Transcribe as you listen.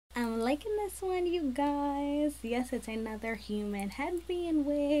I'm liking this one, you guys. Yes, it's another human headband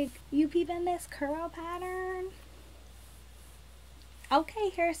wig. You peeping this curl pattern? Okay,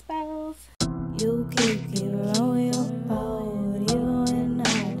 hairspells. You keep on your boat, you and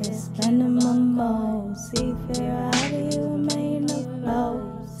I just spending my mode. See fair, how do you remain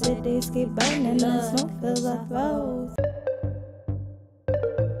afloat? Cities keep burning, the smoke fills our throats.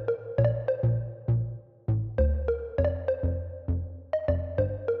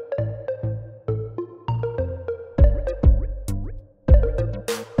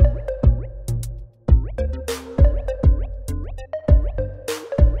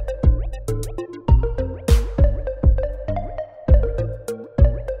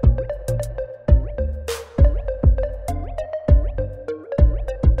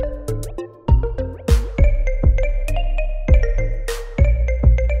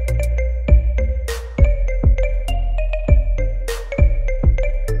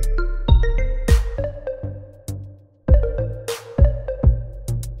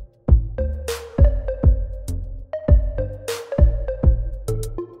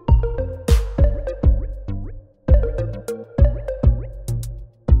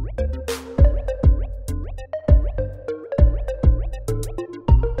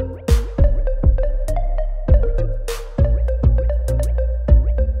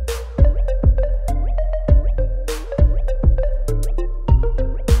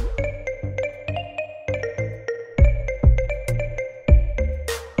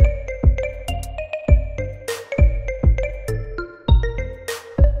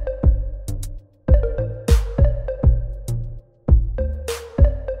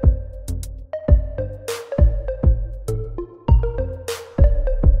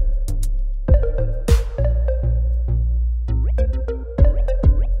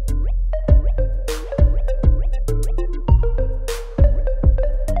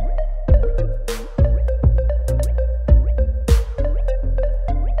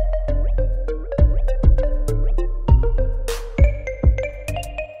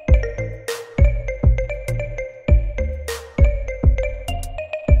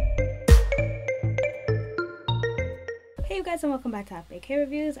 Hey you guys, and welcome back to Hot Bake Hair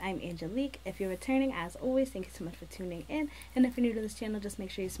Reviews. I'm Angelique. If you're returning, as always, thank you so much for tuning in. And if you're new to this channel, just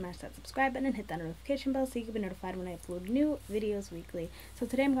make sure you smash that subscribe button and hit that notification bell so you can be notified when I upload new videos weekly. So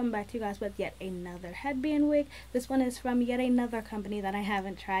today I'm coming back to you guys with yet another headband wig. This one is from yet another company that I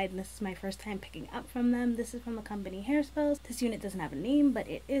haven't tried, and this is my first time picking up from them. This is from the company Hairspells. This unit doesn't have a name, but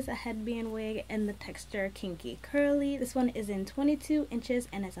it is a headband wig in the texture Kinky Curly. This one is in 22 inches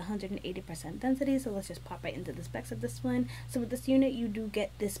and it's 180% density, so let's just pop right into the specs of this one. So with this unit, you do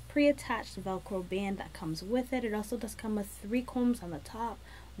get this pre-attached Velcro band that comes with it. It also does come with 3 combs on the top,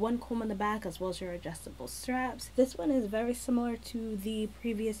 1 comb on the back, as well as your adjustable straps. This one is very similar to the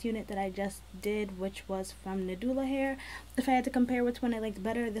previous unit that I just did, which was from Nadula Hair. If I had to compare which one I liked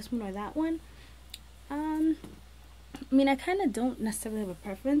better, this one or that one, I mean, I kind of don't necessarily have a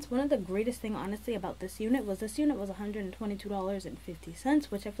preference. One of the greatest thing, honestly, about this unit was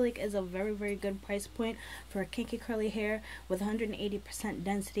 $122.50, which I feel like is a very, very good price point for a kinky curly hair with 180%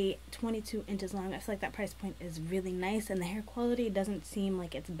 density, 22 inches long. I feel like that price point is really nice, and the hair quality doesn't seem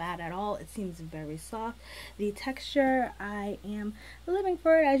like it's bad at all. It seems very soft. The texture, I am living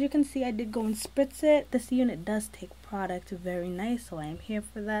for it. As you can see, I did go and spritz it. This unit does take product very nice, so I am here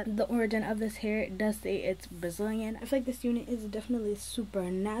for that. The origin of this hair, it does say it's Brazilian. I feel like this unit is definitely super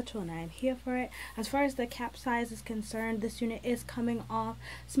natural, and I am here for it. As far as the cap size is concerned, this unit is coming off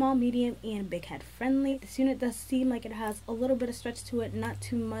small, medium, and big head friendly. This unit does seem like it has a little bit of stretch to it, not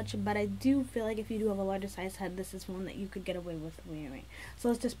too much, but I do feel like if you do have a larger size head, this is one that you could get away with wearing. So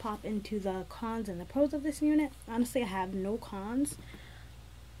let's just pop into the cons and the pros of this unit. Honestly, I have no cons.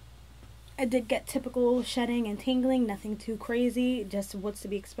 I did get typical shedding and tangling, nothing too crazy, just what's to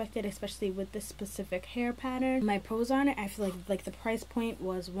be expected, especially with this specific hair pattern. My pros on it, I feel like the price point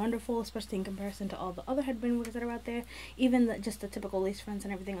was wonderful, especially in comparison to all the other headband wigs that are out there. Even just the typical lace fronts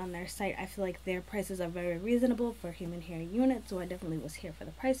and everything on their site, I feel like their prices are very reasonable for human hair units, so I definitely was here for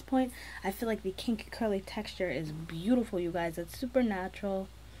the price point. I feel like the kinky curly texture is beautiful, you guys. It's super natural.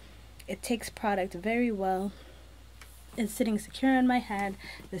 It takes product very well. It's sitting secure on my head.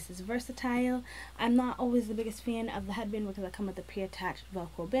 This is versatile. I'm not always the biggest fan of the headband because I come with a pre-attached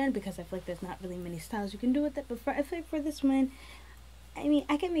Velcro band, because I feel like there's not really many styles you can do with it. But I feel like for this one, I mean,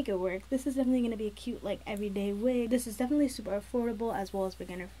 I can make it work. This is definitely going to be a cute, like, everyday wig. This is definitely super affordable as well as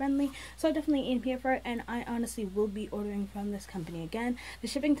beginner friendly, so I definitely aim here for it, and I honestly will be ordering from this company again. The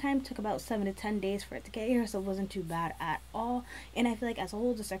shipping time took about 7 to 10 days for it to get here, so it wasn't too bad at all, and I feel like as a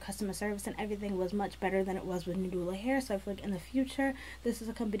whole, just their customer service and everything was much better than it was with Nadula Hair, so I feel like in the future, this is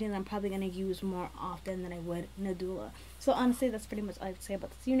a company that I'm probably going to use more often than I would Nadula. So honestly, that's pretty much all I have to say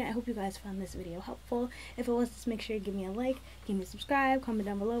about this unit. I hope you guys found this video helpful. If it was, just make sure you give me a like, give me a subscribe, comment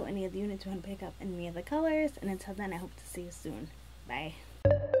down below any of the units you want to pick up and any of the colors. And until then, I hope to see you soon. Bye.